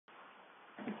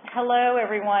Hello,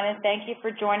 everyone, and thank you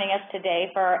for joining us today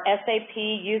for our SAP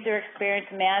User Experience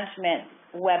Management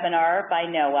webinar by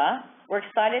Knoa. We're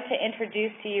excited to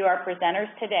introduce to you our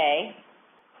presenters today.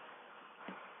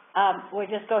 We'll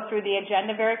just go through the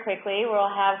agenda very quickly. We'll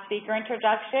have speaker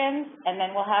introductions, and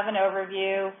then we'll have an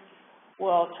overview.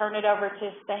 We'll turn it over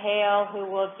to Sohail, who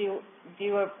will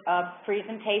do a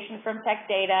presentation from Tech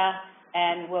Data,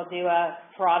 and we'll do a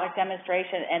product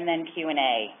demonstration and then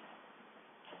Q&A.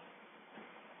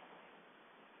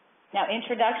 Now,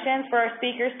 introductions for our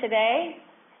speakers today.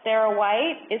 Sarah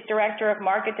White is Director of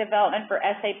Market Development for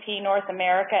SAP North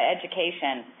America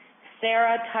Education.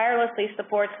 Sarah tirelessly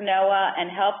supports Knoa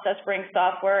and helps us bring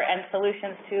software and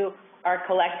solutions to our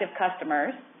collective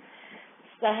customers.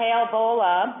 Sohail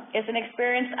Bhola is an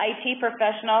experienced IT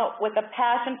professional with a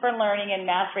passion for learning and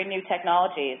mastering new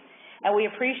technologies, and we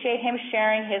appreciate him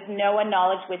sharing his Knoa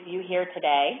knowledge with you here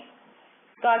today.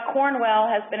 Scott Cornwell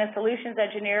has been a solutions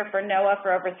engineer for Knoa for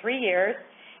over 3 years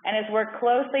and has worked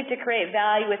closely to create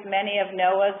value with many of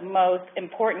Knoa's most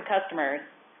important customers.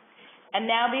 And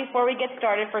now, before we get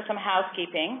started, for some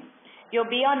housekeeping, you'll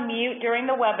be on mute during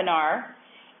the webinar.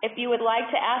 If you would like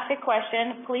to ask a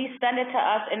question, please send it to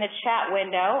us in the chat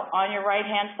window on your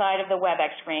right-hand side of the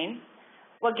WebEx screen.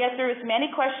 We'll get through as many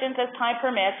questions as time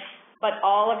permits, but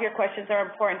all of your questions are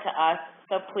important to us,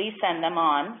 so please send them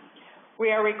on. We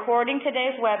are recording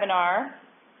today's webinar,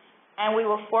 and we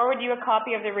will forward you a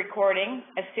copy of the recording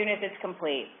as soon as it's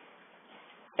complete.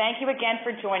 Thank you again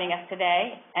for joining us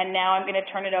today, and now I'm going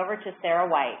to turn it over to Sarah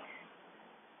White.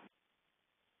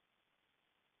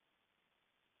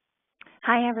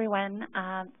 Hi, everyone.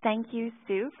 Thank you,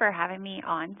 Sue, for having me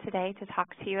on today to talk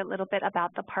to you a little bit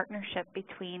about the partnership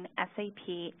between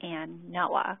SAP and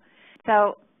Knoa.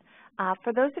 So,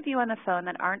 for those of you on the phone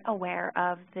that aren't aware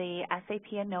of the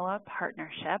SAP and Knoa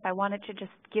partnership, I wanted to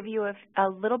just give you a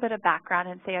little bit of background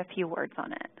and say a few words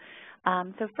on it.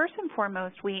 So first and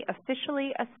foremost, we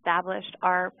officially established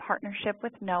our partnership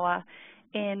with Knoa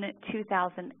in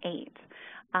 2008.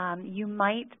 You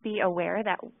might be aware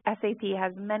that SAP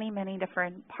has many, many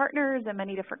different partners and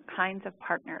many different kinds of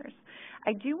partners.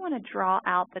 I do want to draw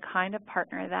out the kind of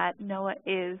partner that Knoa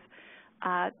is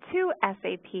to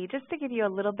SAP, just to give you a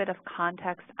little bit of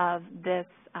context of this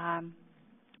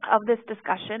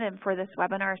discussion and for this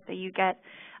webinar, so you get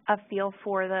a feel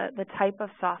for the type of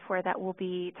software that we'll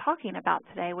be talking about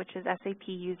today, which is SAP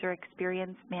User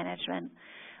Experience Management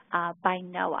by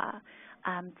Knoa.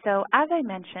 So as I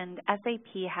mentioned,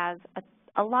 SAP has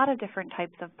a lot of different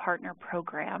types of partner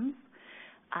programs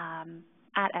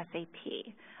at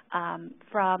SAP,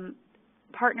 from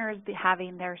partners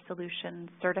having their solutions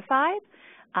certified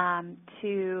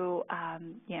to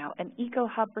an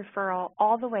EcoHub referral,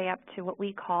 all the way up to what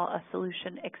we call a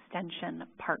solution extension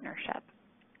partnership.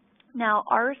 Now,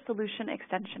 our solution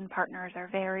extension partners are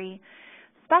very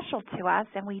special to us,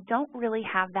 and we don't really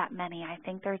have that many. I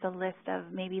think there's a list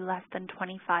of maybe less than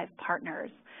 25 partners.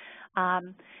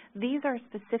 These are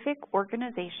specific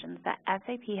organizations that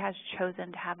SAP has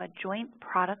chosen to have a joint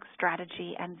product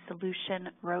strategy and solution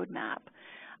roadmap.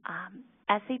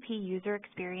 SAP User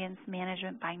Experience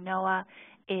Management by Knoa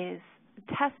is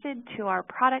tested to our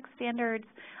product standards.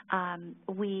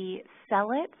 We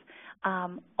sell it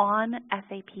on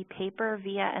SAP paper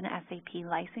via an SAP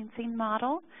licensing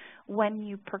model. When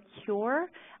you procure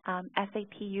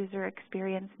SAP User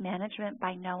Experience Management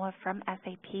by Knoa from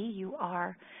SAP, you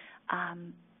are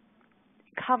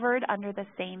covered under the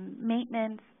same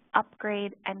maintenance,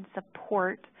 upgrade, and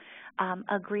support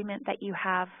agreement that you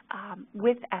have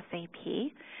with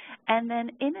SAP. And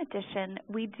then in addition,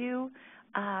 we do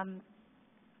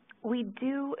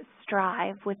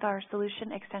strive with our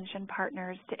solution extension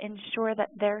partners to ensure that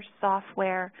their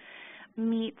software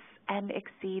meets and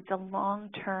exceeds a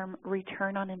long-term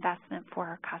return on investment for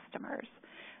our customers.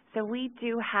 So we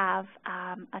do have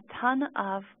a ton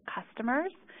of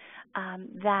customers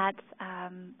that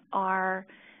are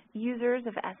users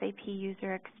of SAP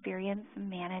User Experience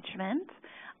Management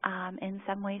in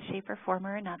some way, shape, or form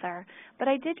or another. But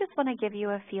I did just want to give you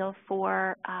a feel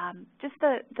for just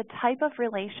the type of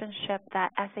relationship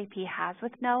that SAP has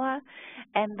with Knoa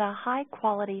and the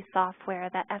high-quality software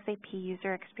that SAP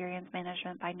User Experience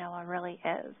Management by Knoa really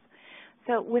is.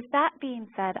 So with that being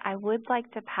said, I would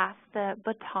like to pass the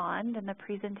baton and the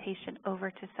presentation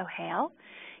over to Sohail.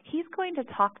 He's going to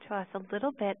talk to us a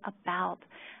little bit about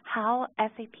how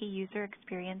SAP User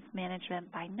Experience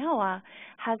Management by Knoa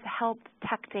has helped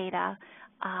Tech Data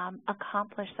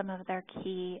accomplish some of their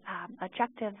key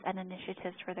objectives and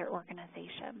initiatives for their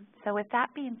organization. So with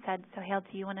that being said, Sohail,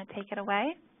 do you want to take it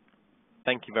away?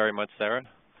 Thank you very much, Sarah.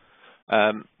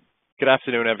 Good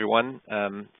afternoon, everyone.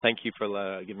 Thank you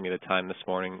for giving me the time this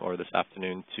morning or this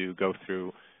afternoon to go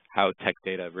through how Tech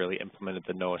Data really implemented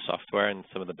the Knoa software and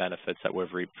some of the benefits that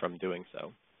we've reaped from doing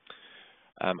so.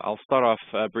 I'll start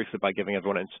off briefly by giving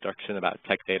everyone an introduction about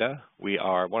Tech Data. We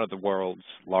are one of the world's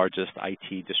largest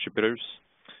IT distributors.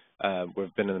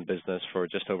 We've been in the business for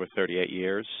just over 38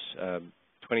 years,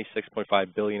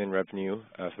 26.5 billion in revenue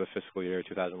for the fiscal year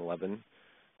 2011.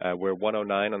 We're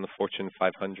 109 on the Fortune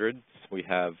 500. We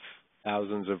have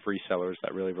thousands of resellers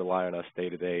that really rely on us day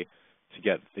to day to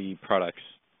get the products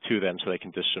to them so they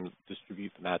can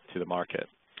distribute them out to the market.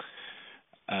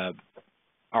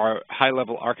 Our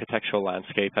high-level architectural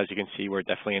landscape, as you can see, we're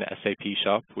definitely an SAP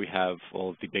shop. We have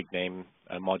all of the big name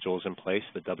modules in place,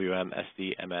 the WM,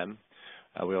 SD, MM.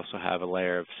 We also have a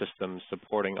layer of systems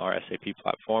supporting our SAP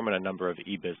platform and a number of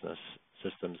e-business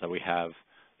systems that we have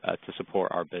to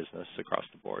support our business across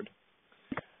the board.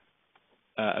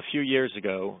 A few years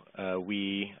ago,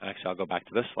 actually I'll go back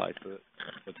to this slide for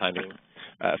the time being.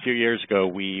 A few years ago,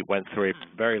 we went through a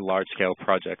very large-scale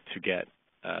project to get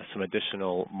some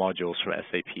additional modules from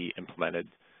SAP implemented,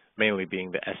 mainly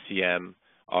being the SCM,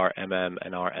 our MM,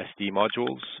 and our SD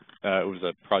modules. It was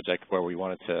a project where we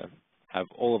wanted to have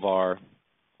all of our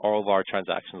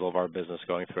transactions, all of our business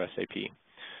going through SAP.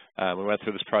 We went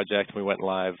through this project. We went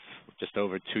live just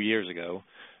over 2 years ago,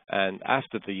 and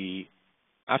after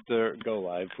go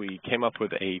live, we came up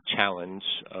with a challenge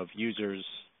of users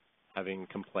having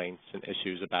complaints and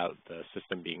issues about the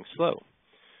system being slow.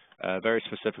 Very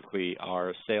specifically,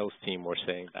 our sales team were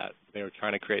saying that they were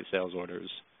trying to create sales orders,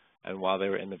 and while they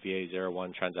were in the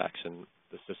VA01 transaction,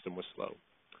 the system was slow.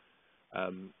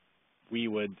 We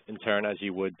would, in turn, as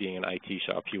you would being an IT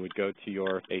shop, you would go to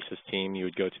your basis team, you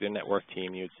would go to the network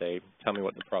team, you would say, tell me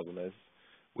what the problem is.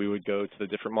 We would go to the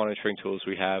different monitoring tools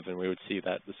we have, and we would see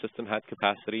that the system had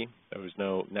capacity. There was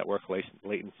no network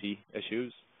latency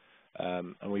issues,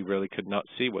 and we really could not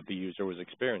see what the user was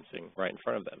experiencing right in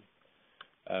front of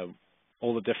them.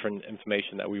 All the different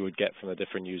information that we would get from the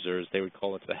different users, they would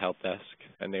call into the help desk,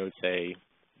 and they would say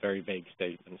very vague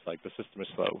statements like, the system is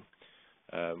slow,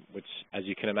 which, as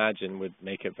you can imagine, would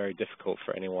make it very difficult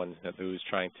for anyone who's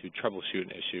trying to troubleshoot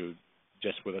an issue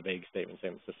just with a vague statement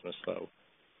saying the system is slow.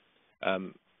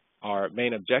 Our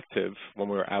main objective when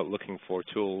we were out looking for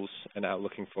tools and out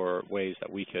looking for ways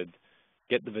that we could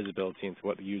get the visibility into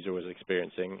what the user was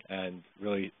experiencing and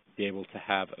really be able to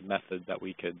have a method that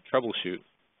we could troubleshoot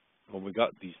when we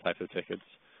got these types of tickets,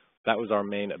 that was our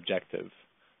main objective,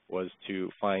 was to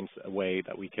find a way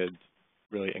that we could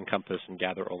really encompass and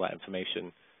gather all that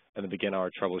information and then begin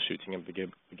our troubleshooting and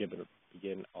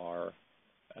begin our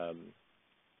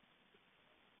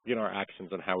actions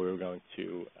on how we were going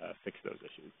to fix those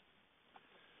issues.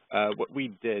 What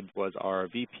we did was our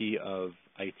VP of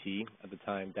IT at the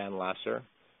time, Dan Lasser,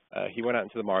 he went out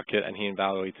into the market and he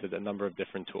evaluated a number of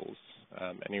different tools,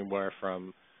 anywhere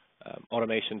from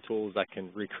automation tools that can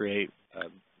recreate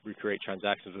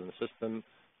transactions within the system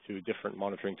to different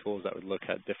monitoring tools that would look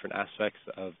at different aspects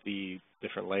of the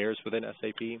different layers within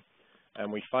SAP.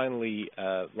 And we finally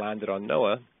landed on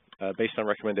Knoa based on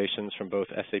recommendations from both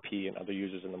SAP and other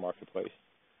users in the marketplace.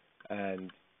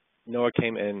 And Knoa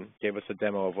came in, gave us a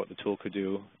demo of what the tool could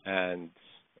do, and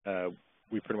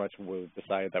we pretty much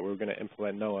decided that we were going to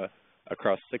implement Knoa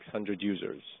across 600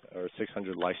 users or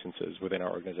 600 licenses within our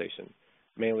organization,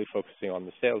 mainly focusing on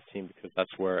the sales team because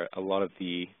that's where a lot of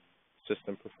the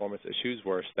system performance issues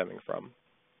were stemming from.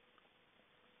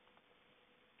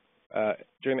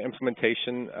 During the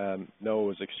implementation, Knoa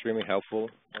was extremely helpful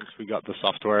once we got the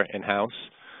software in-house.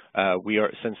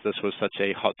 Since this was such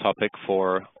a hot topic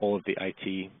for all of the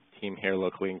IT team here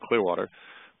locally in Clearwater,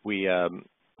 we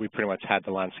pretty much had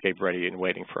the landscape ready and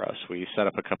waiting for us. We set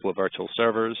up a couple of virtual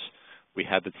servers. We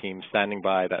had the team standing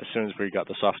by that as soon as we got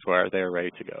the software, they were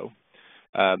ready to go.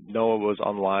 Knoa was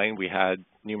online. We had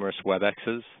numerous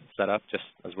WebExes set up, just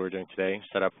as we're doing today,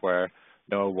 set up where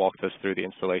Knoa walked us through the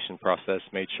installation process,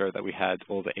 made sure that we had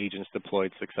all the agents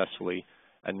deployed successfully,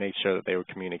 and made sure that they were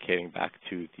communicating back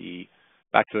to the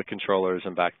controllers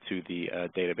and back to the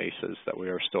databases that we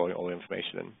were storing all the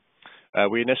information in.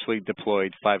 We initially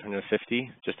deployed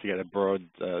 550 just to get a broad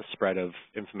spread of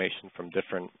information from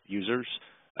different users,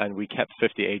 and we kept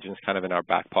 50 agents kind of in our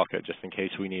back pocket just in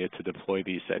case we needed to deploy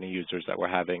these to any users that were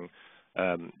having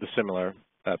the similar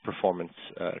performance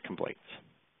complaints.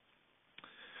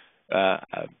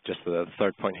 Just the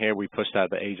third point here, we pushed out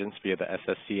the agents via the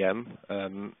SSCM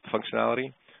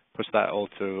functionality, pushed that all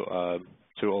to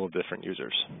all the different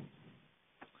users.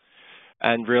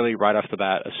 And really, right off the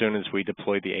bat, as soon as we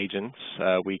deployed the agents,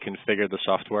 we configured the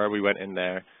software. We went in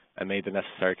there and made the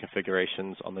necessary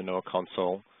configurations on the Knoa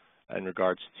console. in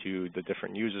regards to the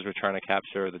different users we're trying to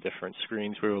capture, the different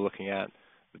screens we were looking at,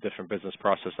 the different business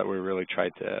process that we really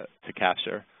tried to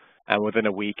capture. And within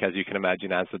a week, as you can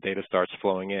imagine, as the data starts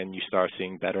flowing in, you start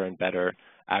seeing better and better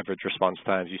average response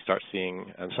times. You start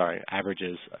seeing,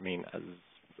 averages,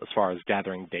 as far as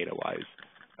gathering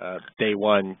data-wise. Day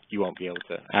one, you won't be able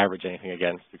to average anything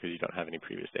against because you don't have any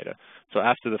previous data. So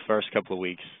after the first couple of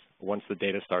weeks, once the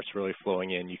data starts really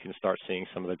flowing in, you can start seeing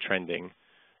some of the trending.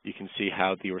 You can see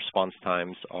how the response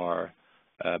times are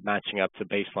matching up to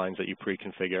baselines that you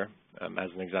pre-configure. As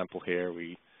an example here,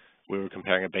 we were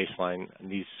comparing a baseline,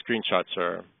 and these screenshots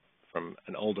are from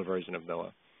an older version of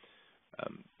Knoa.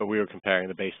 But we were comparing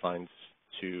the baselines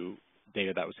to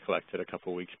data that was collected a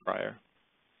couple of weeks prior.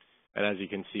 And as you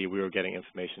can see, we were getting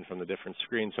information from the different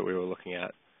screens that we were looking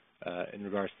at in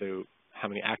regards to how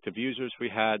many active users we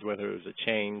had, whether it was a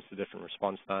change, the different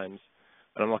response times.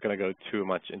 And I'm not going to go too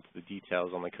much into the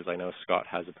details only because I know Scott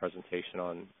has a presentation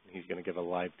on, he's going to give a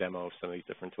live demo of some of these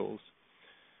different tools.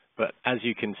 But as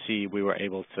you can see, we were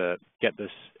able to get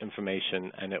this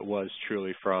information, and it was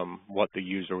truly from what the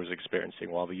user was experiencing.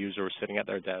 While the user was sitting at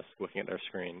their desk looking at their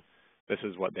screen, this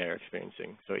is what they're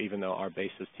experiencing. So even though our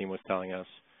basis team was telling us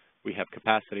we have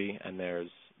capacity and there's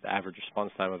the average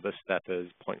response time of this step is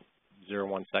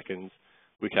 0.01 seconds,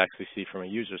 we can actually see from a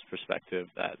user's perspective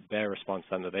that their response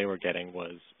time that they were getting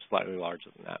was slightly larger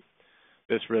than that.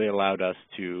 This really allowed us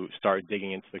to start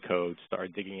digging into the code,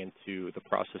 start digging into the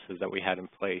processes that we had in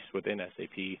place within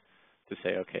SAP to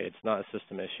say, okay, it's not a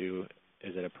system issue.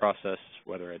 Is it a process,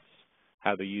 whether it's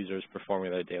how the user is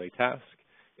performing their daily task?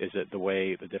 Is it the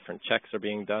way the different checks are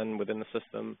being done within the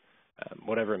system?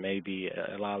 Whatever it may be,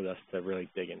 it allowed us to really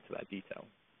dig into that detail.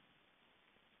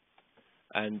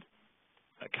 And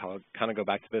I'll kind of go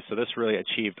back to this. So this really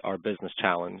achieved our business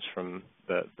challenge from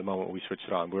the moment we switched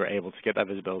it on. We were able to get that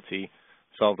visibility,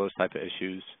 solve those type of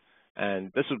issues,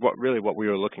 and this is what we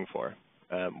were looking for.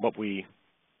 What we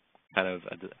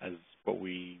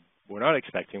were not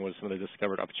expecting was some of the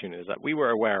discovered opportunities that we were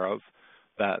aware of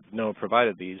that Knoa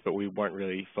provided these, but we weren't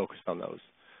really focused on those.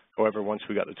 However, once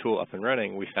we got the tool up and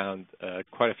running, we found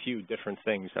quite a few different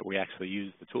things that we actually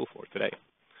use the tool for today.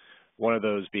 One of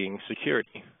those being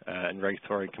security and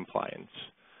regulatory compliance.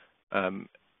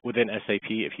 Within SAP,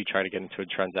 if you try to get into a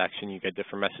transaction, you get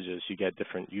different messages. You get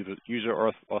different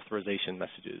user authorization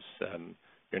messages.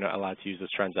 You're not allowed to use this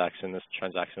transaction. This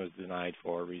transaction was denied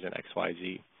for reason X, Y,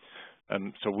 Z.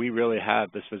 So we really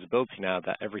have this visibility now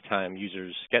that every time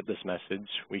users get this message,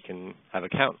 we can have a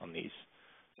count on these.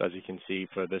 So as you can see,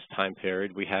 for this time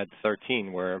period, we had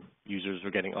 13 where users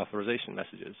were getting authorization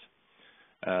messages.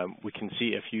 We can see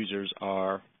if users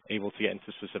are able to get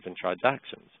into specific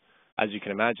transactions. As you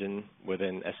can imagine,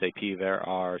 within SAP, there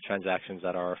are transactions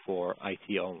that are for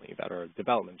IT only, that are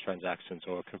development transactions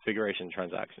or configuration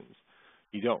transactions.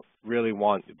 You don't really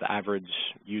want the average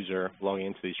user logging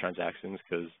into these transactions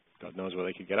because God knows what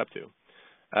they could get up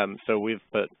to. So we've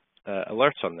put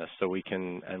alerts on this so we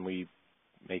can, and we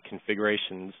make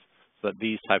configurations so that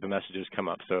these type of messages come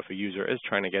up. So if a user is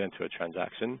trying to get into a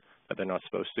transaction that they're not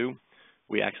supposed to,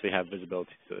 we actually have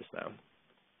visibility to this now.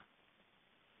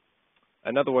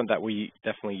 Another one that we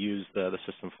definitely use the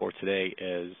system for today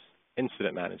is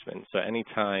incident management. So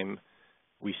anytime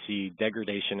we see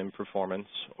degradation in performance,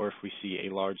 or if we see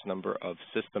a large number of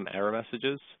system error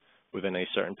messages within a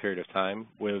certain period of time,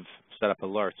 we've set up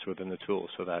alerts within the tool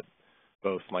so that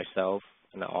both myself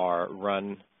and our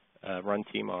run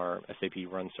team, our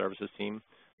SAP Run Services team,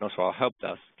 and also our help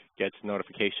desk gets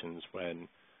notifications when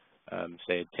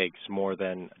say it takes more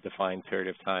than a defined period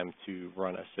of time to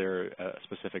run a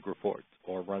specific report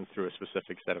or run through a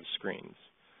specific set of screens.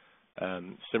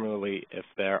 Similarly, if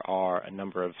there are a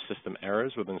number of system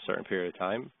errors within a certain period of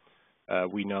time,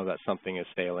 we know that something is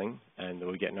failing, and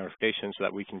we get notifications so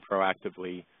that we can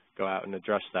proactively go out and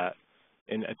address that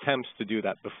in attempts to do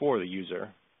that before the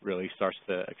user really starts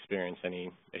to experience any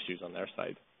issues on their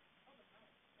side.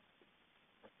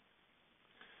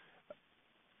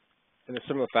 In a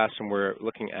similar fashion, we're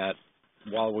looking at,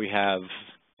 while we have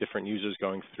different users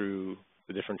going through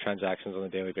the different transactions on a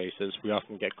daily basis, we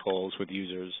often get calls with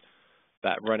users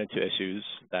that run into issues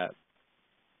that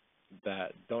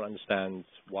don't understand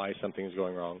why something is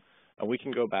going wrong. And we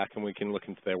can go back and we can look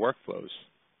into their workflows.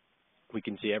 We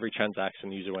can see every transaction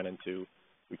the user went into.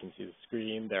 We can see the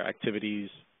screen, their activities,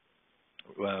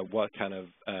 what kind of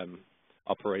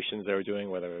operations they were doing,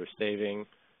 whether they were saving,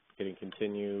 hitting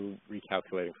continue,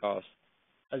 recalculating costs.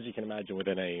 As you can imagine,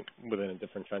 within a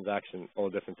different transaction, all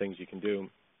the different things you can do.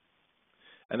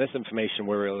 And this information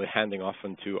we're really handing off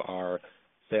into our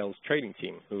sales trading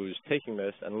team, who's taking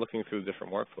this and looking through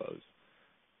different workflows.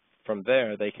 from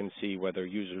there, they can see whether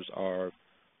users are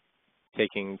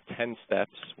taking 10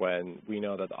 steps when we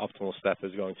know that the optimal step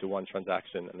is going to one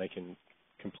transaction, and they can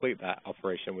complete that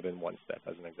operation within one step,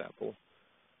 as an example.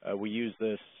 We use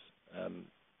this,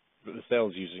 the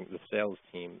sales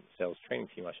training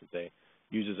team, I should say,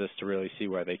 uses this to really see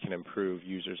where they can improve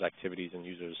users' activities and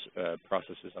users'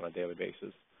 processes on a daily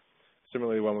basis.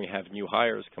 Similarly, when we have new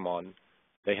hires come on,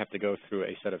 they have to go through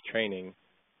a set of training,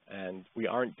 and we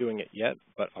aren't doing it yet,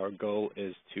 but our goal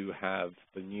is to have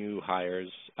the new hires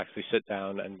actually sit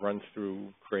down and run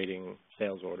through creating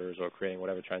sales orders or creating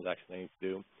whatever transaction they need to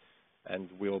do, and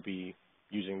we'll be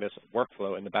using this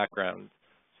workflow in the background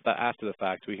so that after the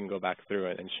fact we can go back through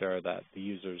and ensure that the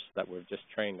users that we've just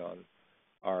trained on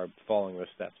are following the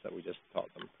steps that we just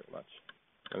taught them pretty much.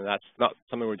 And that's not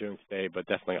something we're doing today, but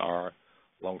definitely our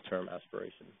long-term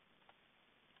aspiration.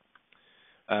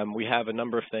 We have a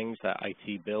number of things that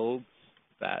IT builds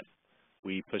that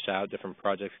we push out. Different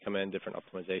projects come in, different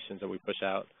optimizations that we push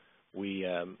out. We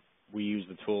use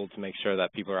the tool to make sure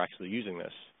that people are actually using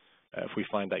this. If we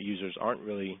find that users aren't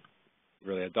really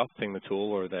adopting the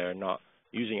tool, or they're not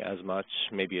using it as much,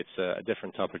 maybe it's a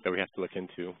different topic that we have to look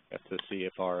into. We have to see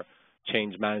if our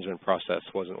change management process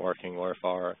wasn't working, or if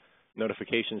our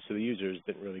notifications to the users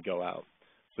didn't really go out.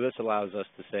 So this allows us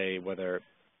to say whether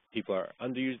people are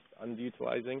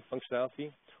underutilizing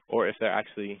functionality, or if they're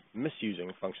actually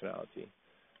misusing functionality.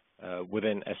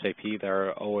 Within SAP, there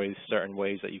are always certain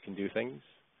ways that you can do things.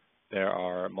 There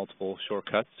are multiple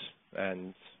shortcuts,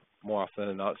 and more often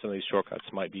than not, some of these shortcuts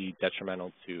might be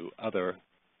detrimental to other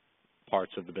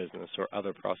parts of the business or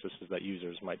other processes that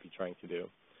users might be trying to do.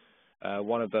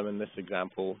 One of them in this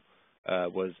example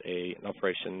was an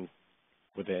operation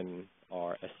within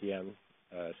our SCM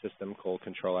system called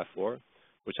Control F4,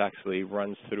 which actually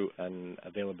runs through an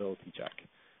availability check.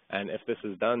 And if this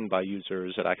is done by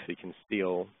users, it actually can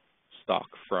steal stock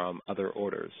from other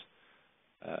orders.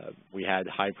 We had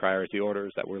high priority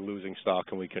orders that were losing stock,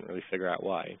 and we couldn't really figure out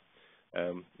why.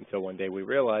 Until one day we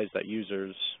realized that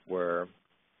users were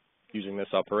using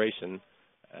this operation,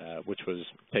 which was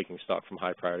taking stock from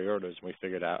high priority orders, and we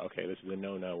figured out, okay, this is a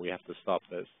no-no, we have to stop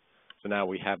this. So now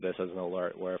we have this as an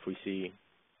alert where if we see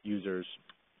users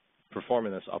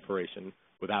performing this operation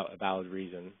without a valid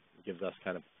reason, it gives us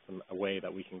kind of a way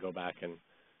that we can go back and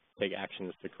take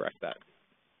actions to correct that.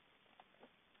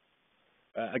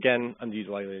 Again,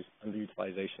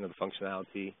 underutilization of the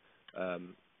functionality.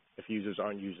 If users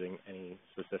aren't using any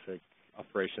specific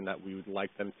operation that we would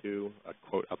like them to, a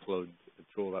quote upload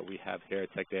tool that we have here,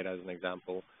 Tech Data as an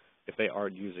example, if they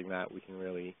aren't using that, we can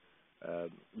really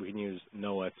we can use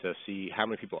Knoa to see how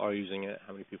many people are using it,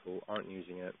 how many people aren't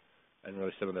using it, and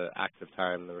really some of the active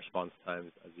time and the response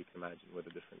times, as you can imagine, with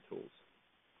the different tools.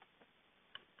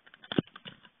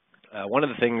 One of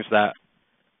the things that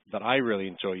I really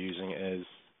enjoy using is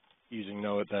using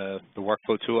Knoa, the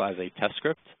workflow tool, as a test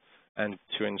script, and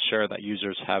to ensure that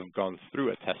users have gone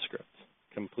through a test script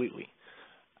completely.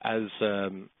 As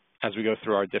we go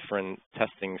through our different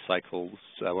testing cycles,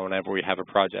 whenever we have a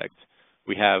project,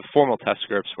 we have formal test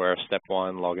scripts where step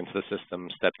 1, log into the system,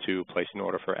 step 2, place an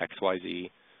order for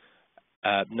XYZ.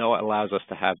 Knoa allows us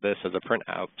to have this as a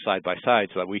printout side by side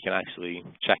so that we can actually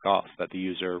check off that the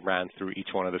user ran through each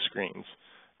one of the screens.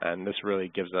 And this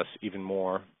really gives us even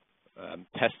more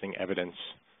testing evidence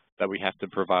that we have to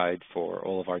provide for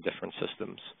all of our different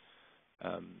systems.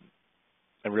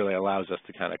 And really allows us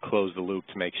to kind of close the loop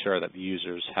to make sure that the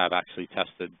users have actually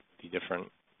tested the different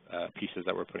pieces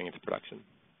that we're putting into production.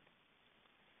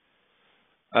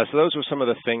 So those were some of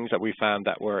the things that we found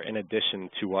that were in addition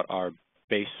to what our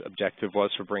base objective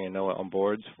was for bringing Knoa on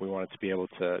board. We wanted to be able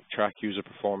to track user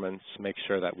performance, make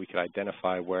sure that we could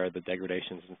identify where the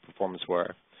degradations in performance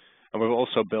were. And we've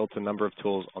also built a number of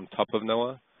tools on top of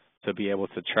Knoa to be able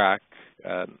to track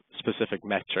specific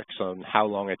metrics on how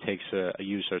long it takes a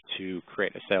user to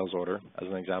create a sales order, as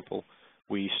an example.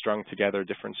 We strung together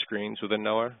different screens within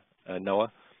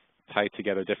Knoa, tied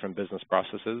together different business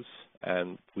processes,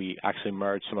 and we actually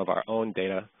merged some of our own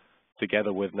data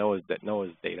together with Knoa's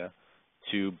data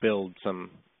to build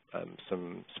some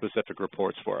specific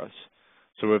reports for us.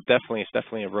 So it's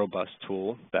definitely a robust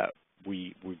tool that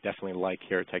we definitely like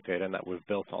here at Tech Data and that we've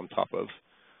built on top of.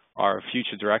 Our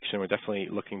future direction, we're definitely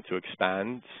looking to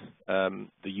expand the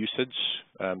usage.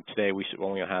 Today we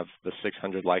only have the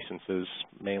 600 licenses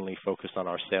mainly focused on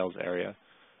our sales area.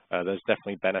 There's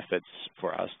definitely benefits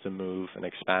for us to move and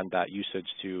expand that usage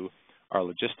to our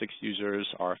logistics users,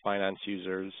 our finance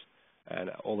users, and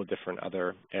all the different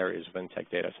other areas within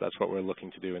Tech Data. So that's what we're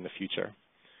looking to do in the future.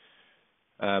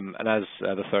 And as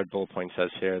the third bullet point says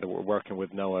here, that we're working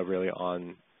with Knoa really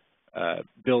on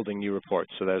building new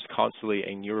reports. So there's constantly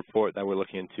a new report that we're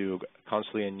looking into,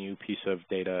 constantly a new piece of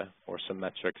data or some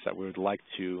metrics that we would like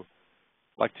to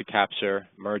capture,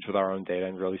 merge with our own data,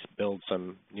 and really build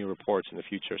some new reports in the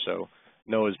future. So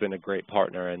Knoa has been a great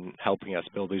partner in helping us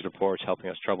build these reports, helping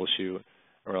us troubleshoot,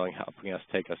 and really helping us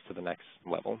take us to the next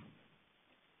level.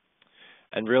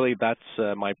 And really, that's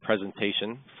my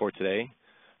presentation for today.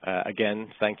 Again,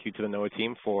 thank you to the Knoa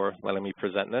team for letting me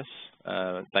present this.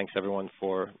 Thanks everyone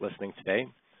for listening today.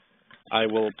 I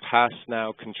will pass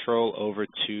now control over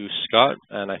to Scott,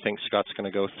 and I think Scott's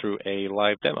going to go through a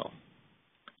live demo.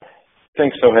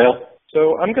 Thanks, Sohail.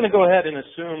 So I'm going to go ahead and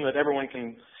assume that everyone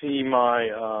can see my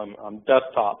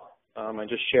desktop. I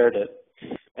just shared it.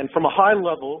 And from a high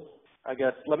level, I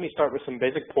guess, let me start with some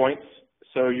basic points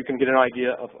so you can get an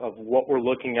idea of what we're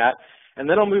looking at. And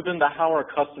then I'll move into how our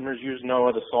customers use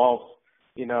Knoa to solve,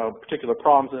 particular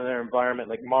problems in their environment,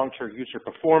 like monitor user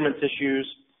performance issues,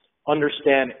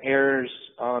 understand errors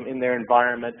in their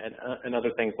environment, and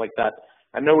other things like that.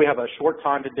 I know we have a short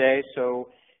time today, so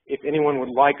if anyone would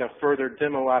like a further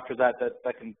demo after that,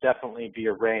 that can definitely be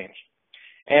arranged.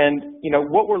 And,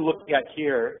 what we're looking at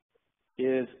here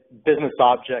is business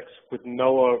objects with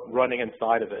Knoa running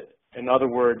inside of it. In other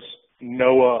words,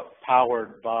 Knoa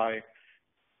powered by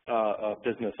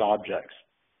business objects.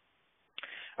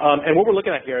 And what we're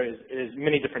looking at here is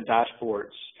many different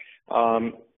dashboards.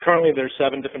 Currently, there's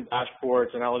 7 different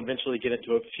dashboards, and I'll eventually get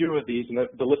into a few of these, and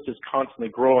the list is constantly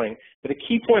growing. But a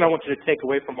key point I want you to take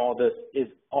away from all this is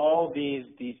all these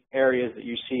areas that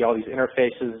you see, all these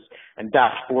interfaces and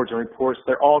dashboards and reports,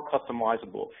 they're all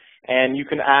customizable. And you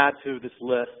can add to this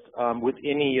list with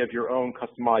any of your own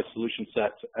customized solution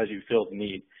sets as you feel the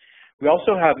need. We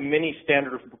also have many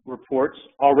standard reports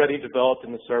already developed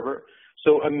in the server.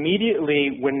 So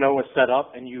immediately when Knoa is set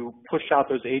up and you push out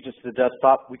those agents to the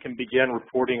desktop, we can begin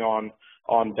reporting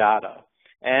on data.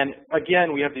 And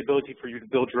again, we have the ability for you to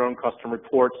build your own custom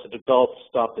reports to develop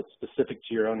stuff that's specific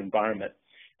to your own environment.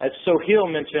 As Sohail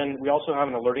mentioned, we also have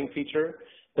an alerting feature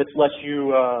that lets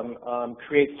you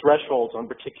create thresholds on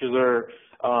particular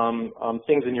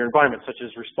things in your environment, such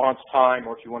as response time,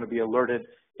 or if you want to be alerted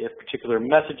if particular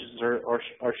messages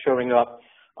are showing up.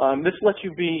 This lets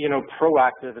you be,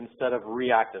 proactive instead of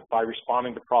reactive by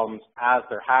responding to problems as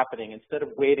they're happening, instead of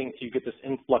waiting till you get this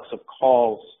influx of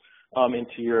calls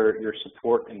into your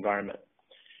support environment.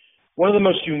 One of the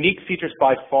most unique features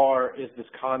by far is this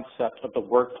concept of the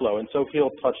workflow, and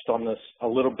Sohail touched on this a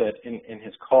little bit in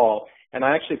his call, and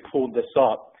I actually pulled this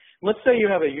up. Let's say you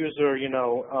have a user,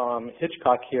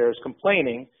 Hitchcock here is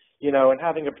complaining, and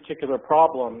having a particular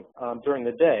problem during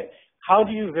the day. How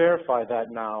do you verify that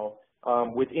now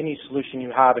with any solution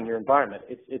you have in your environment?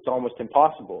 It's almost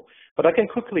impossible. But I can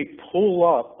quickly pull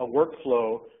up a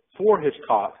workflow for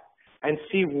Hitchcock and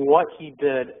see what he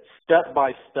did step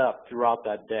by step throughout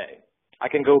that day. I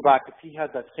can go back if he had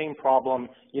that same problem,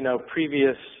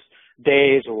 previous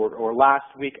days or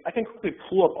last week. I can quickly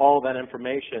pull up all that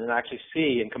information and actually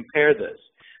see and compare this.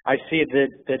 I see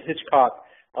that Hitchcock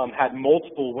had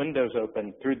multiple windows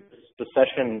open through the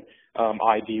session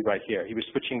ID right here. He was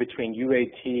switching between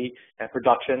UAT and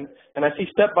production, and I see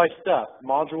step by step,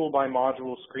 module by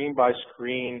module, screen by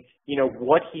screen,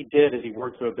 what he did as he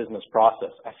worked through a business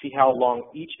process. I see how long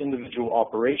each individual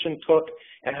operation took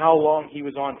and how long he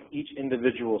was on each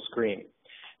individual screen.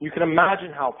 You can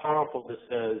imagine how powerful this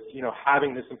is,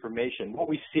 having this information. What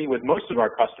we see with most of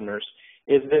our customers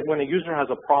is that when a user has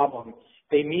a problem,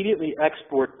 they immediately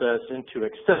export this into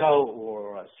Excel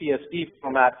or a CSV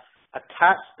format,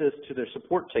 attach this to their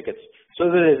support tickets so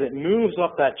that as it moves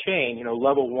up that chain,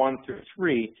 level 1 through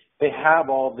 3, they have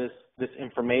all this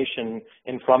information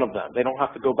in front of them. They don't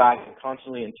have to go back and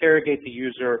constantly interrogate the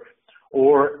user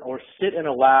or sit in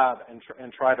a lab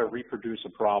and try to reproduce a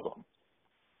problem.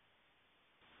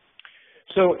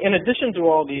 So in addition to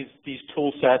all these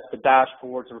tool sets, the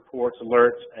dashboards, reports,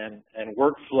 alerts, and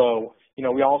workflow,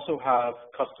 we also have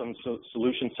custom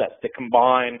solution sets that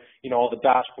combine, all the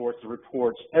dashboards, the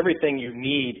reports, everything you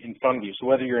need in front of you. So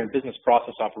whether you're in business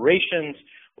process operations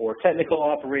or technical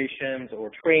operations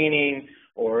or training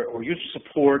or user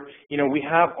support, we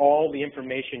have all the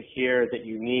information here that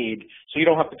you need, so you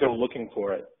don't have to go looking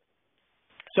for it.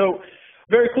 So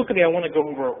very quickly, I want to go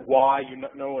over why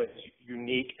Knoa is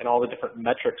unique and all the different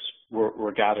metrics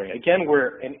we're gathering. Again,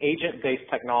 we're an agent-based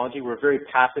technology. We're a very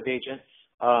passive agent.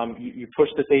 You push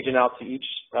this agent out to each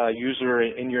user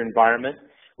in your environment.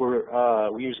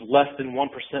 We use less than 1%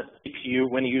 CPU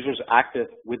when a user is active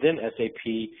within SAP,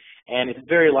 and it's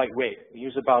very lightweight. We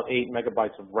use about 8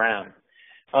 megabytes of RAM.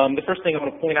 The first thing I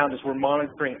want to point out is we're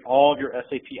monitoring all of your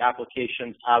SAP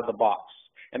applications out of the box.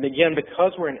 And again,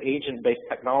 because we're an agent-based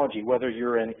technology, whether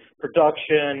you're in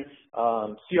production,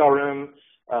 CRM,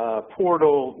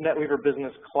 portal, NetWeaver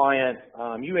Business Client,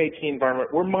 UAT environment,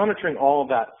 we're monitoring all of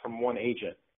that from one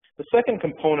agent. The second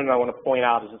component I want to point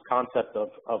out is this concept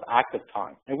of active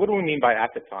time. And what do we mean by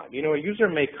active time? You know, a user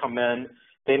may come in,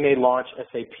 they may launch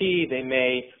SAP, they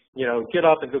may, you know, get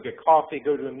up and go get coffee,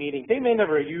 go to a meeting. They may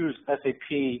never use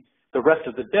SAP the rest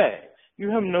of the day. You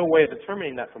have no way of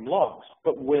determining that from logs.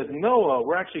 But with Knoa,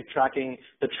 we're actually tracking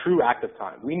the true active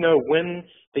time. We know when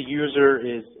the user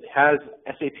has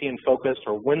SAP in focus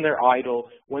or when they're idle,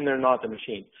 when they're not the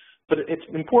machine. But it's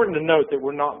important to note that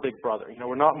we're not Big Brother. You know,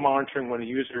 we're not monitoring when a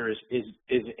user is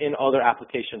in other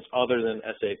applications other than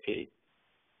SAP.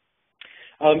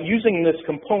 Using this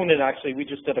component, actually, we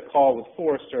just did a call with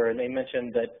Forrester, and they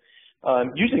mentioned that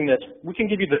using this, we can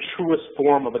give you the truest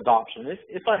form of adoption.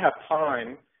 If I have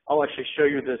time, I'll actually show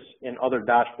you this in other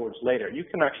dashboards later. You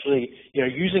can actually, you know,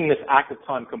 using this active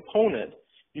time component,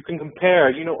 you can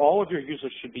compare, you know, all of your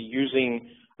users should be using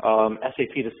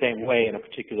SAP the same way in a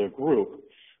particular group.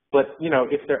 But, you know,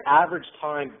 if their average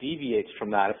time deviates from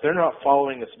that, if they're not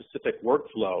following a specific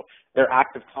workflow, their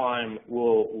active time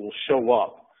will show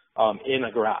up in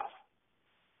a graph.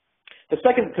 The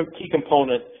second key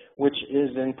component, which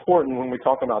is important when we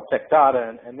talk about tech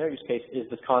data and their use case, is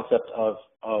this concept of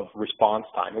response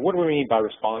time. And what do we mean by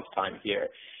response time here?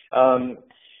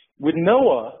 With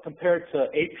Knoa, compared to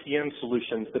APM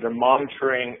solutions that are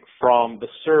monitoring from the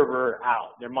server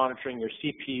out, they're monitoring your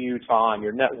CPU time,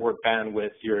 your network bandwidth,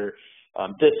 your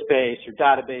disk space, your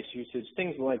database usage,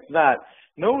 things like that.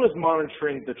 Knoa is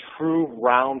monitoring the true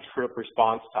round-trip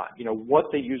response time, you know,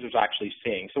 what the user's actually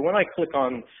seeing. So when I click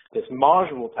on this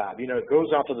module tab, you know, it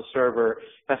goes out to the server,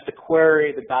 has to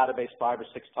query the database 5 or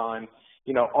 6 times.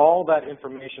 You know, all that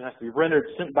information has to be rendered,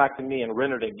 sent back to me, and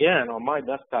rendered again on my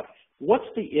desktop. What's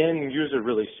the end user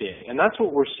really seeing? And that's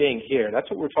what we're seeing here. That's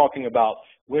what we're talking about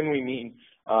when we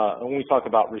talk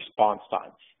about response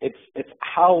time. It's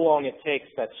how long it takes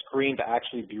that screen to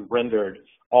actually be rendered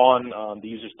on the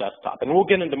user's desktop. And we'll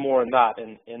get into more on that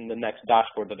in the next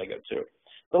dashboard that I go to.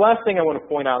 The last thing I want to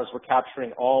point out is we're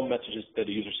capturing all messages that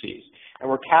a user sees. And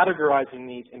we're categorizing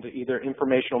these into either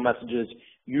informational messages,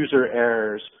 user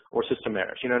errors, or system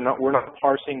errors. You know, we're not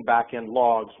parsing back-end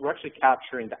logs. We're actually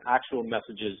capturing the actual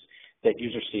messages that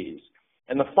user sees.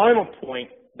 And the final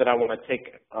point that I want to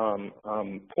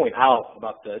point out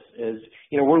about this is,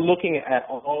 you know, we're looking at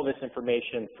all this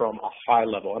information from a high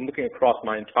level. I'm looking across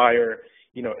my entire,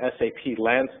 you know, SAP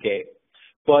landscape.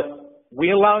 But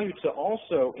we allow you to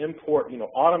also import, you know,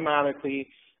 automatically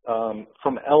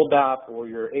from LDAP or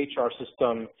your HR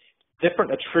system,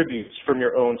 different attributes from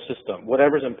your own system,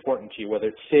 whatever's important to you, whether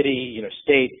it's city, you know,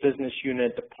 state, business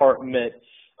unit, department,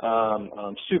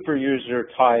 super user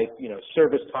type, you know,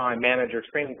 service time, manager,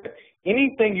 training.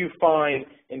 Anything you find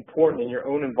important in your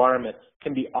own environment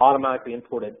can be automatically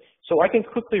imported. So I can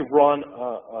quickly run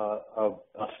a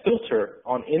filter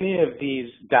on any of these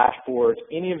dashboards,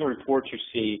 any of the reports you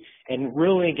see, and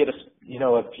really get a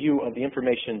view of the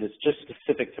information that's just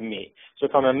specific to me. So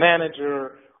if I'm a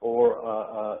manager or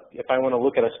if I want to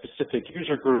look at a specific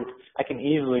user group, I can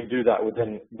easily do that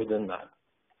within that.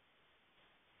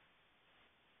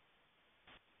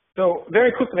 So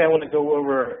very quickly, I want to go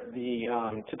over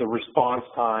to the response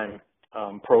time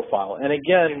profile. And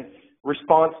again,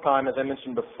 response time, as I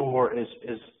mentioned before, is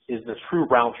the true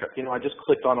round trip. You know, I just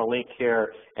clicked on a link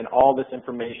here, and all this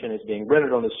information is being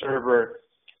rendered on the server.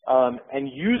 And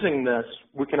using this,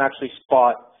 we can actually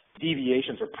spot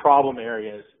deviations or problem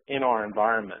areas in our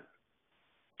environment.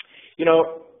 You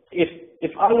know,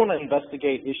 if I want to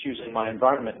investigate issues in my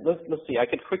environment, let's see, I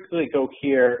could quickly go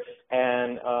here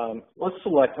and let's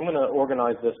select, I'm going to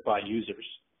organize this by users.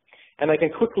 And I can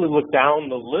quickly look down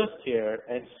the list here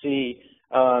and see,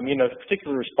 you know,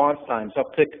 particular response times. I'll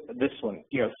pick this one,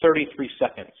 you know, 33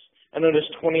 seconds. I notice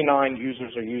 29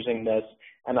 users are using this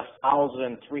and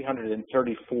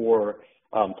 1,334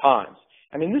 times.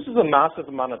 I mean, this is a massive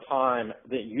amount of time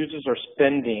that users are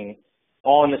spending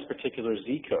on this particular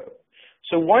Z code.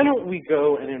 So why don't we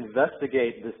go and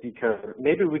investigate this Z code?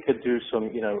 Maybe we could do some,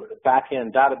 you know,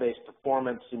 back-end database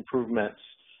performance improvements,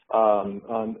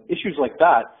 issues like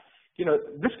that. You know,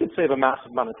 this could save a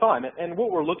massive amount of time. And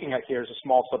what we're looking at here is a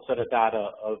small subset of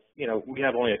data of, you know, we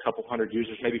have only a couple hundred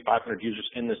users, maybe 500 users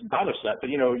in this data set. But,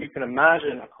 you know, you can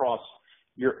imagine across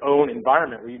your own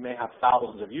environment where you may have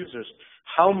thousands of users,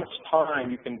 how much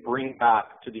time you can bring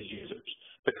back to these users.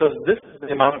 Because this is the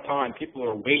amount of time people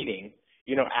are waiting,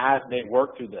 you know, as they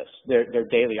work through this, their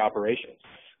daily operations.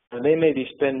 And they may be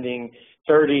spending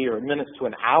 30 or minutes to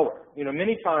an hour. You know,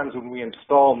 many times when we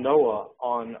install Knoa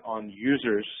on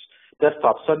users,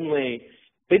 desktop, suddenly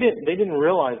they didn't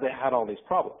realize they had all these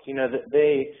problems. You know, that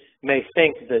they may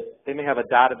think that they may have a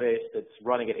database that's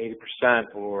running at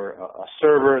 80% or a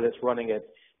server that's running at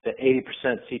the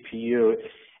 80% CPU,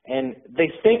 and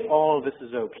they think all of this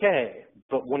is okay,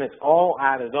 but when it's all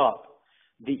added up,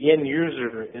 the end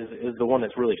user is the one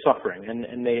that's really suffering,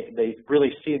 and they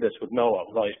really see this with Knoa,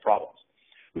 with all these problems.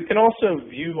 We can also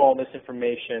view all this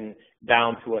information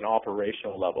down to an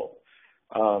operational level.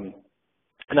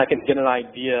 And I can get an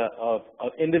idea of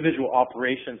individual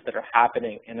operations that are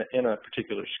happening in a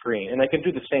particular screen. And I can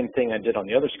do the same thing I did on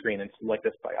the other screen and select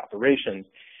this by operations.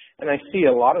 And I see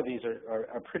a lot of these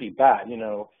are pretty bad, you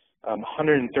know,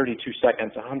 132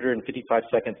 seconds, 155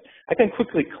 seconds. I can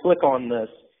quickly click on this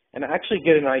and actually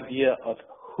get an idea of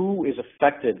who is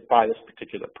affected by this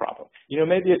particular problem. You know,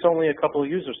 maybe it's only a couple of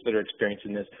users that are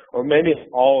experiencing this, or maybe it's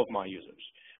all of my users.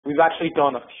 We've actually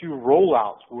done a few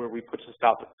rollouts where we put this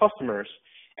out to customers,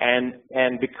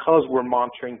 and because we're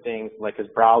monitoring things like his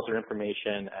browser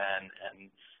information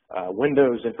and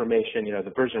Windows information, you know,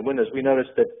 the version of Windows, we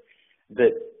noticed that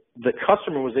the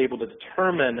customer was able to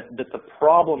determine that the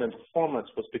problem in performance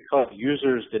was because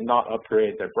users did not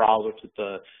upgrade their browser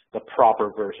to the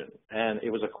proper version, and it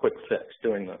was a quick fix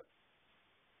doing that.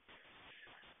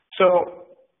 So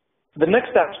the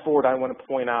next dashboard I want to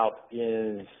point out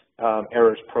is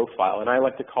errors profile, and I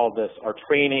like to call this our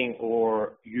training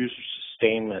or user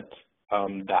sustainment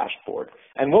dashboard.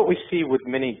 And what we see with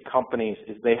many companies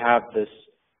is they have this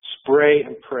spray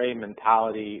and pray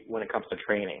mentality when it comes to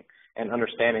training and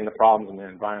understanding the problems in their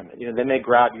environment. You know, they may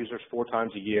grab users 4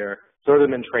 times a year, throw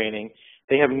them in training.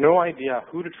 They have no idea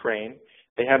who to train.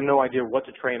 They have no idea what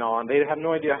to train on. They have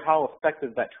no idea how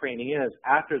effective that training is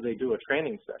after they do a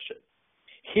training session.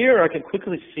 Here I can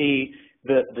quickly see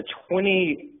the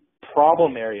 20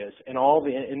 problem areas in all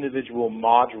the individual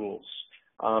modules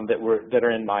that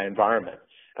are in my environment.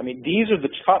 I mean, these are the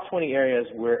top 20 areas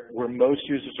where most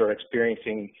users are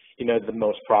experiencing, you know, the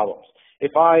most problems.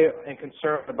 If I am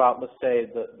concerned about, let's say,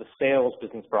 the sales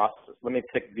business processes, let me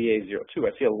pick VA02.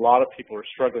 I see a lot of people are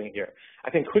struggling here.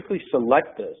 I can quickly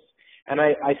select this, and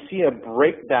I see a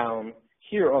breakdown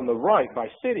here on the right by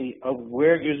city of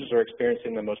where users are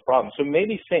experiencing the most problems. So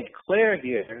maybe St. Clair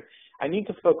here, I need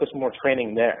to focus more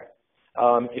training there.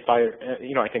 If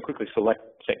I can quickly select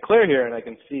St. Clair here, and I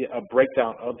can see a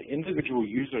breakdown of the individual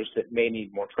users that may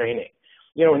need more training.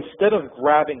 You know, instead of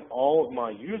grabbing all of my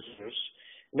users,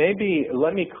 maybe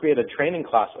let me create a training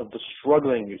class of the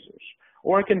struggling users.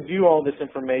 Or I can view all this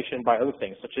information by other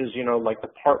things, such as, you know, like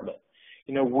department.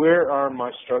 You know, where are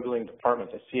my struggling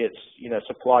departments? I see it's, you know,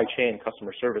 supply chain,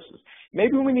 customer services.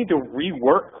 Maybe we need to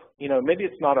rework, you know, maybe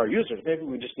it's not our users. Maybe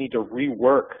we just need to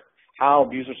rework how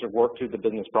users have worked through the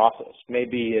business process.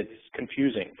 Maybe it's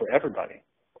confusing for everybody.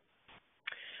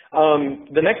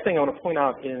 The next thing I want to point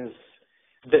out is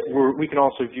that we can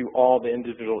also view all the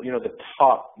individual, you know, the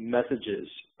top messages,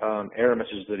 error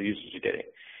messages that the users are getting.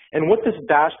 And what this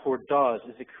dashboard does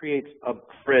is it creates a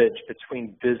bridge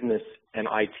between business and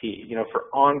IT, you know, for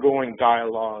ongoing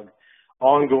dialogue,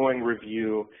 ongoing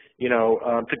review, you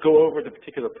know, to go over the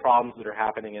particular problems that are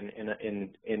happening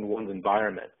in one's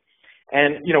environment.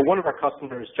 And, you know, one of our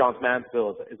customers, Johns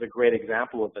Manville, is a great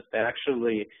example of this. They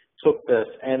actually took this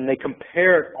and they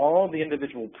compared all the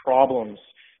individual problems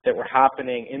that were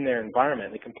happening in their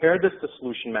environment. They compared this to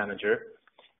Solution Manager,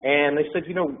 and they said,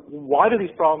 you know, why do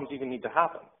these problems even need to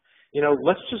happen? You know,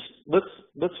 let's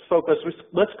focus,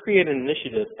 let's create an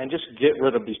initiative and just get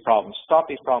rid of these problems, stop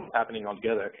these problems happening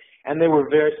altogether. And they were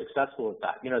very successful at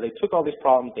that. You know, they took all these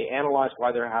problems, they analyzed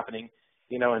why they're happening,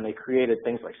 you know, and they created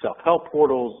things like self-help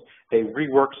portals. They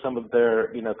reworked some of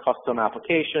their, you know, custom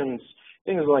applications,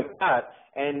 things like that.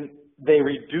 And they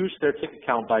reduced their ticket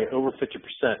count by over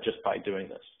 50% just by doing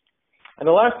this. And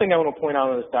the last thing I want to point out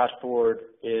on this dashboard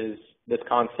is this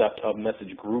concept of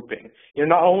message grouping. You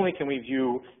know, not only can we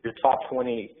view your top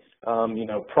 20, you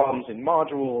know, problems in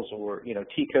modules or, you know,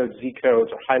 T codes, Z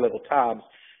codes, or high-level tabs,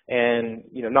 and,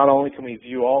 you know, not only can we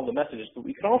view all the messages, but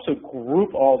we can also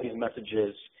group all these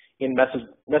messages in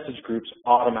message groups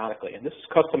automatically. And this is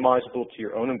customizable to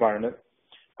your own environment.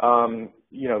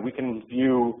 You know, we can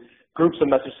view groups of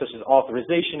messages such as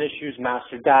authorization issues,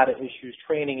 master data issues,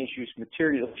 training issues,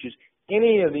 material issues.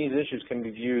 Any of these issues can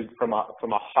be viewed from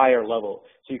a higher level,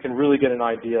 so you can really get an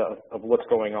idea of what's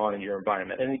going on in your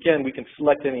environment. And again, we can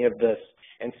select any of this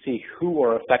and see who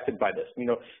are affected by this. You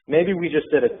know, maybe we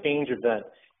just did a change event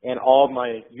and all of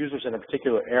my users in a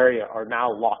particular area are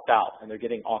now locked out and they're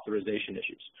getting authorization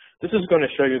issues. This is going to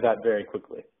show you that very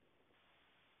quickly.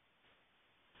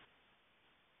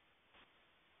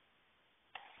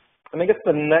 And I guess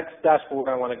the next dashboard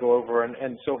I want to go over,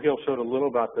 and Sohail showed a little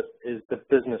about this, is the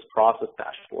business process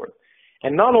dashboard.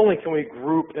 And not only can we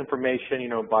group information,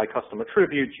 by custom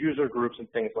attributes, user groups, and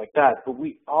things like that, but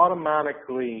we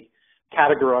automatically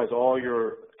categorize all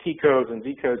your T codes and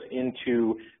Z codes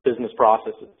into business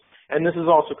processes. And this is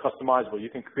also customizable. You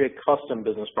can create custom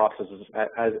business processes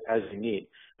as you need.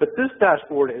 But this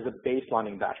dashboard is a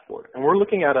baselining dashboard. And we're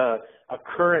looking at a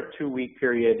current 2-week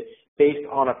period based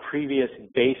on a previous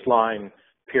baseline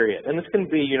period. And this can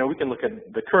be, we can look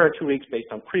at the current 2 weeks based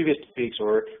on previous 2 weeks,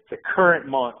 or the current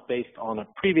month based on a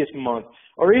previous month,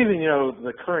 or even,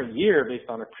 the current year based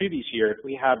on a previous year if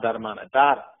we have that amount of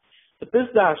data. But this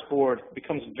dashboard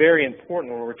becomes very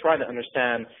important when we're trying to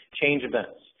understand change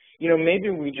events. Maybe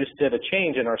we just did a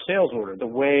change in our sales order, the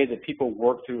way that people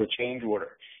work through a change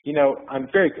order.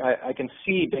 I can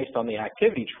see based on the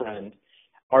activity trend,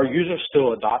 are users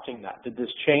still adopting that? Did this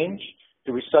change?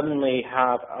 Do we suddenly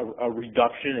have a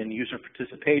reduction in user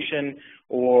participation,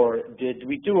 or did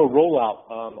we do a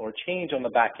rollout or change on the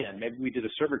back end? Maybe we did a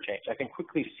server change. I can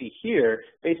quickly see here,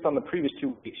 based on the previous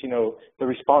 2 weeks, the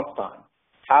response time.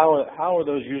 How are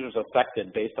those users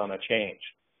affected based on a change?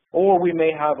 Or we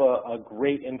may have a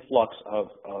great influx of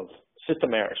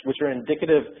system errors, which are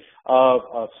indicative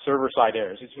of server-side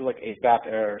errors. These are like ABAP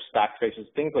errors, stack traces,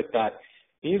 things like that.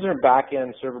 These are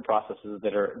back-end server processes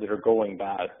that are going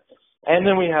bad. And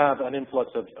then we have an influx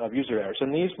of user errors,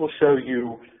 and these will show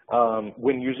you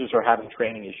when users are having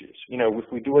training issues.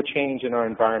 If we do a change in our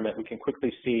environment, we can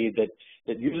quickly see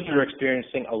that users are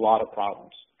experiencing a lot of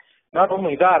problems. Not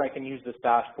only that, I can use this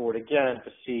dashboard again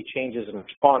to see changes in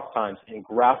response times in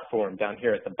graph form down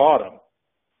here at the bottom.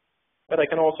 But I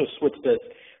can also switch this.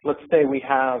 Let's say we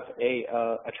have a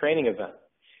training event.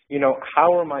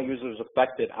 How are my users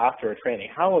affected after a training?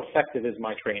 How effective is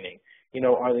my training?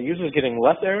 Are the users getting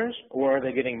less errors, or are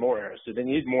they getting more errors? Do they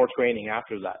need more training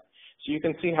after that? So you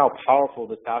can see how powerful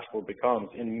this dashboard becomes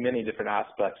in many different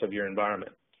aspects of your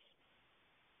environment.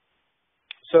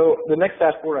 So the next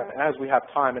dashboard, as we have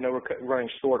time, I know we're running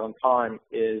short on time,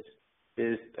 is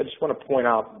I just want to point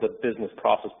out the business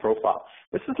process profile.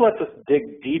 This just lets us dig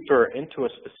deeper into a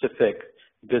specific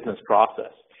business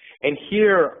process. And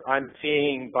here I'm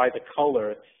seeing by the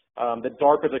color, the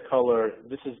darker the color,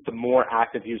 this is the more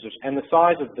active users. And the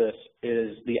size of this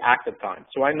is the active time.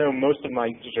 So I know most of my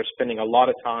users are spending a lot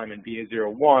of time in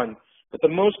VA01, but the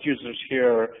most users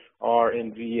here are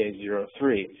in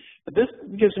VA03. But this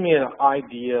gives me an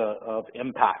idea of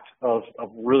impact of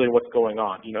really what's going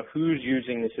on, who's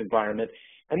using this environment.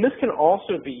 And this can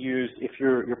also be used if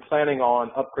you're planning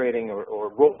on upgrading or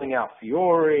rolling out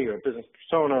Fiori or business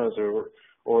personas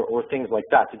or things like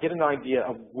that, to get an idea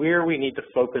of where we need to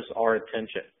focus our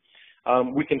attention.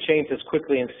 We can change this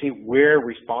quickly and see where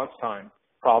response time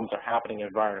problems are happening in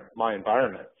my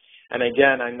environment. And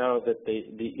again, I know that the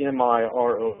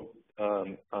MIRO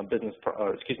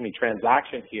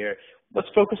transaction here, let's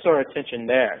focus our attention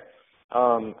there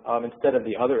instead of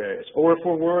the other areas. Or if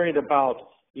we're worried about,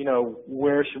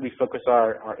 where should we focus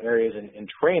our areas in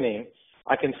training,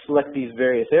 I can select these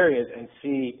various areas and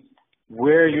see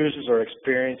where users are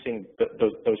experiencing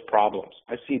those problems.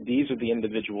 I see these are the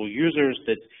individual users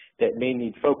that may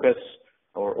need focus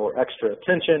or extra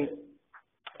attention,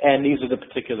 and these are the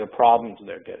particular problems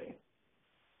they're getting.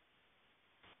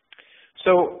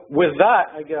 So with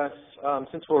that, I guess,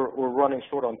 since we're running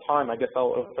short on time, I guess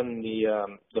I'll open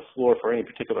the floor for any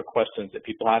particular questions that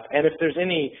people have. And if there's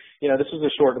any, this is a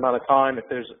short amount of time, if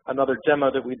there's another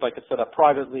demo that we'd like to set up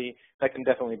privately, that can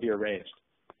definitely be arranged.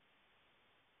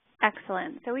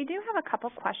 Excellent. So we do have a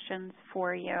couple questions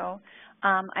for you.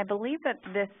 I believe that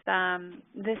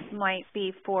this might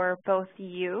be for both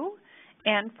you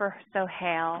and for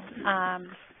Sohail.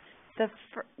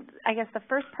 I guess the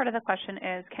first part of the question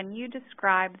is, can you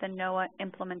describe the Knoa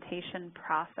implementation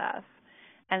process?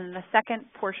 And the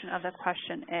second portion of the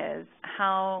question is,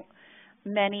 how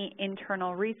many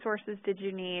internal resources did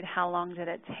you need? How long did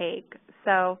it take?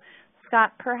 So,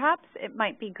 Scott, perhaps it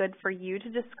might be good for you to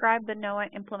describe the Knoa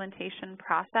implementation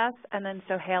process, and then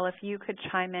Sohail, if you could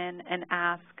chime in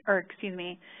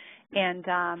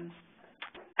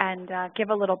and give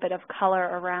a little bit of color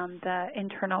around the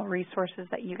internal resources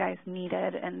that you guys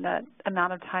needed and the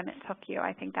amount of time it took you.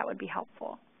 I think that would be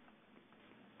helpful.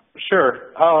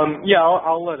 Sure.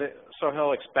 I'll let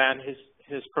Sohail expand.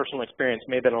 His personal experience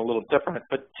may have been a little different,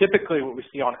 but typically what we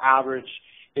see on average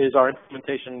is our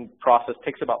implementation process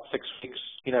takes about 6 weeks.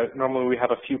 Normally we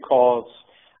have a few calls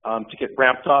to get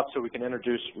ramped up so we can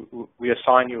we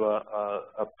assign you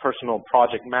a personal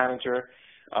project manager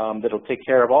that'll take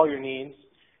care of all your needs.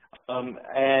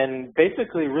 And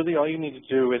basically, really all you need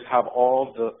to do is have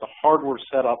all the hardware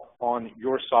set up on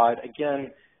your side.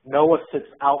 Again, Knoa sits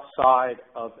outside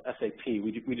of SAP.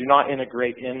 We do not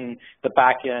integrate in the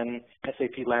back-end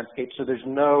SAP landscape, so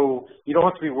you don't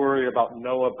have to be worried about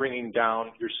Knoa bringing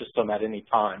down your system at any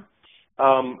time.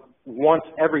 Once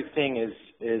everything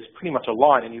is pretty much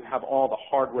aligned and you have all the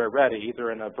hardware ready,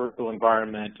 either in a virtual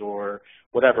environment or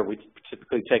whatever, we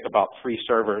typically take about 3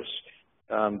 servers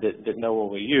that Knoa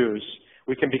will use,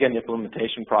 we can begin the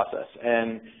implementation process.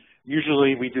 And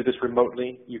usually we do this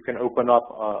remotely. You can open up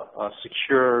a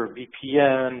secure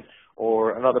VPN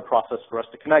or another process for us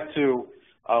to connect to.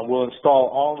 We'll install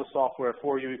all the software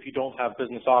for you. If you don't have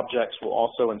business objects, we'll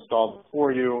also install them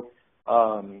for you.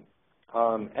 And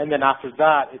then after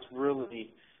that, it's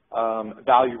really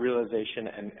value realization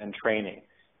and training.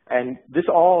 And this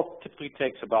all typically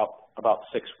takes about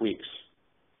 6 weeks.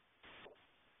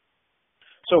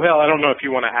 Sohail, I don't know if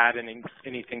you want to add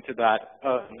anything to that.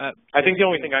 I think the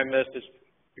only thing I missed is,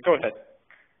 go ahead.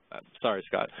 Sorry,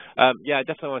 Scott. Yeah, I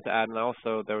definitely wanted to add, and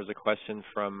also there was a question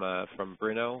from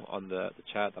Bruno on the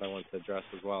chat that I wanted to address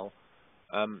as well.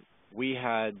 We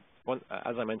had,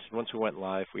 as I mentioned, once we went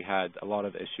live, we had a lot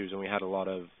of issues and we had a lot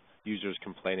of users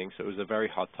complaining, so it was a very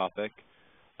hot topic.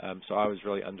 So I was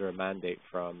really under a mandate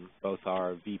from both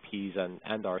our VPs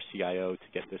and our CIO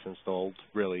to get this installed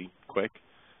really quick.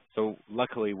 So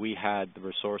luckily we had the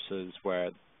resources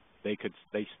where they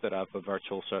stood up the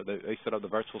virtual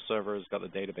servers, got the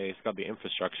database, got the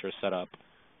infrastructure set up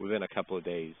within a couple of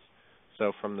days.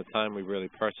 So from the time we really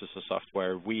purchased the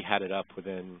software, we had it up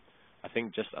within, I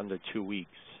think, just under 2 weeks,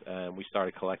 and we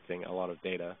started collecting a lot of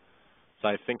data. So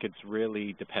I think it's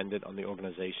really dependent on the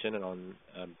organization and on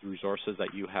the resources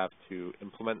that you have to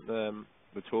implement the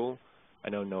tool. I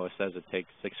know Knoa says it takes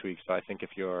 6 weeks, but I think if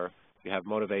you have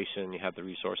motivation, you have the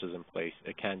resources in place,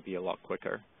 it can be a lot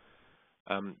quicker.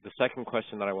 The second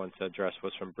question that I wanted to address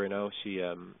was from Bruno. She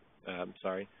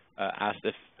asked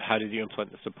how did you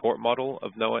implement the support model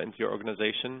of Knoa into your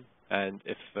organization, and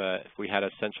if we had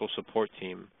a central support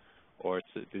team, or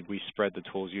did we spread the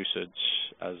tools usage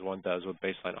as one does with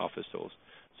baseline Office tools.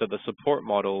 So the support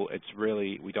model, it's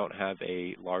really, we don't have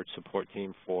a large support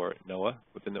team for Knoa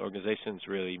within the organization. It's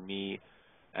really me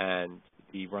and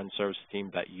the run service team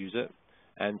that use it.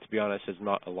 And to be honest, there's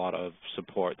not a lot of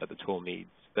support that the tool needs.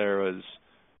 There was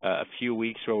a few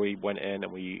weeks where we went in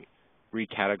and we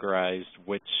recategorized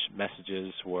which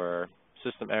messages were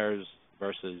system errors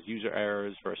versus user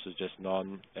errors versus just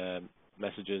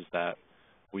non-messages that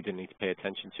we didn't need to pay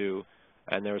attention to.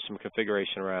 And there was some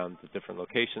configuration around the different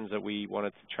locations that we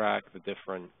wanted to track, the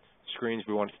different screens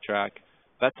we wanted to track.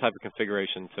 That type of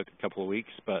configuration took a couple of weeks,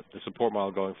 but the support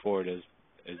model going forward is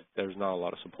there's not a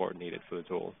lot of support needed for the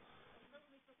tool.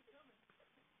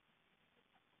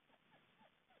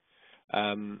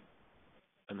 And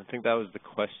I think that was the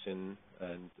question,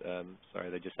 and sorry,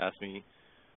 they just asked me.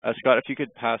 Scott, if you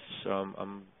could pass,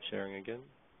 I'm sharing again.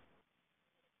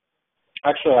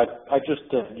 Actually, I just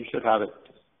did. You should have it.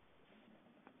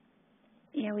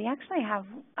 Yeah, we actually have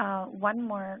one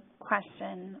more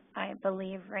question, I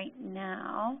believe, right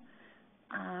now.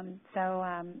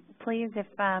 Please,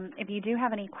 if you do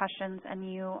have any questions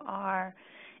and you are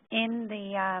in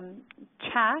the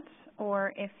chat,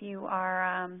 or if you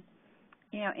are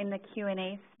in the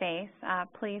Q&A space,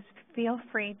 please feel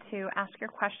free to ask your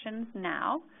questions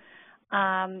now.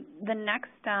 The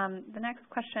next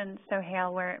question,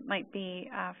 Sohail, where it might be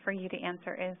for you to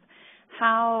answer is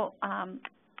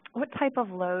what type of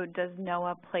load does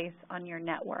Knoa place on your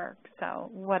network? So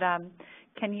what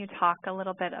can you talk a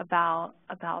little bit about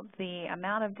the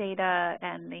amount of data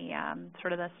and the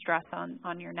sort of the stress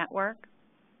on your network?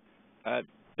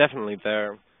 Definitely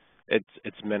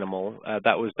it's minimal.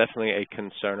 That was definitely a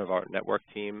concern of our network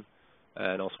team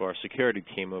and also our security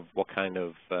team of what kind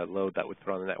of load that would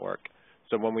put on the network.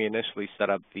 So when we initially set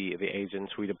up the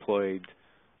agents, we deployed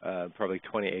probably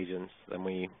 20 agents, and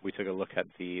we took a look at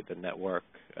the network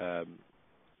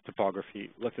topography,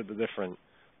 looked at the different,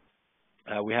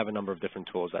 we have a number of different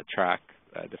tools that track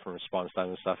different response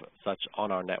times and such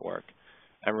on our network.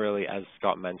 And really, as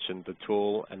Scott mentioned, the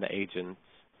tool and the agents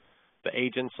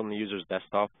on the user's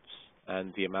desktops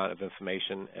and the amount of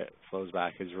information it flows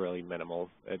back is really minimal.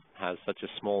 It has such a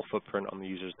small footprint on the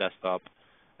user's desktop,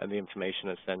 and the information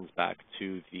it sends back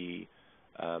to the,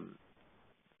 I'm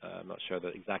not sure the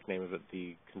exact name of it,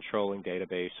 the controlling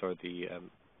database or the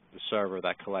server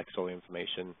that collects all the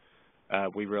information,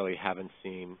 we really haven't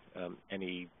seen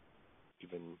any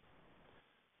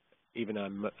even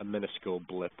a minuscule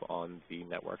blip on the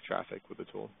network traffic with the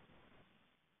tool.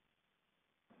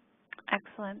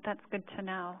 Excellent. That's good to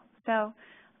know. So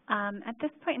At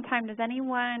this point in time, does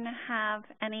anyone have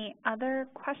any other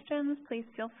questions? Please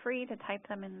feel free to type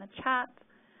them in the chat.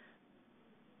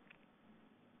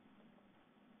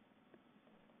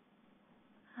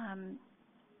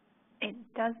 It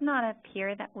does not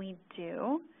appear that we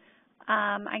do.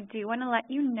 I do want to let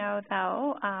you know,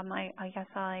 though, I guess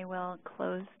I will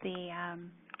close the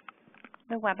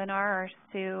webinar, or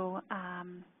Sue,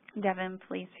 Devin,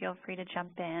 please feel free to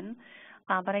jump in.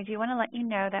 But I do want to let you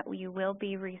know that you will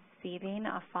be receiving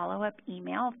a follow-up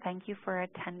email. Thank you for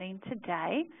attending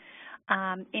today.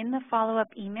 In the follow-up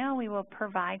email, we will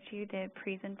provide you the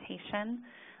presentation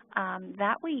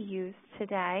that we used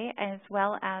today, as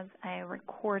well as a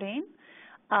recording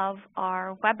of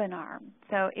our webinar.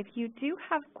 So if you do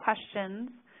have questions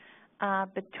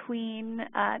between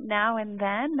now and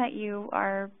then that you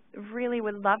really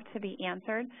would love to be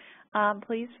answered,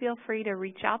 please feel free to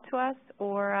reach out to us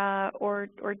or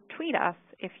tweet us,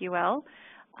 if you will,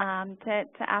 to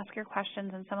ask your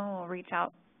questions, and someone will reach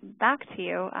out back to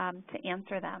you to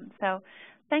answer them. So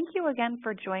thank you again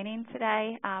for joining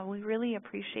today. We really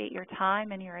appreciate your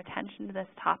time and your attention to this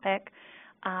topic.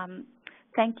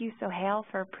 Thank you, Sohail,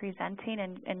 for presenting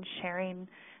and sharing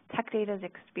Tech Data's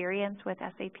experience with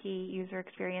SAP User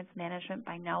Experience Management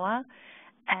by Knoa.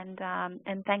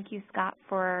 And thank you, Scott,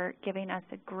 for giving us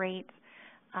a great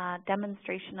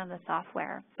demonstration of the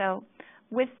software. So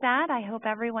with that, I hope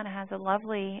everyone has a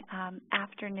lovely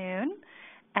afternoon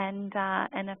and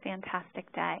a fantastic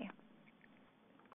day.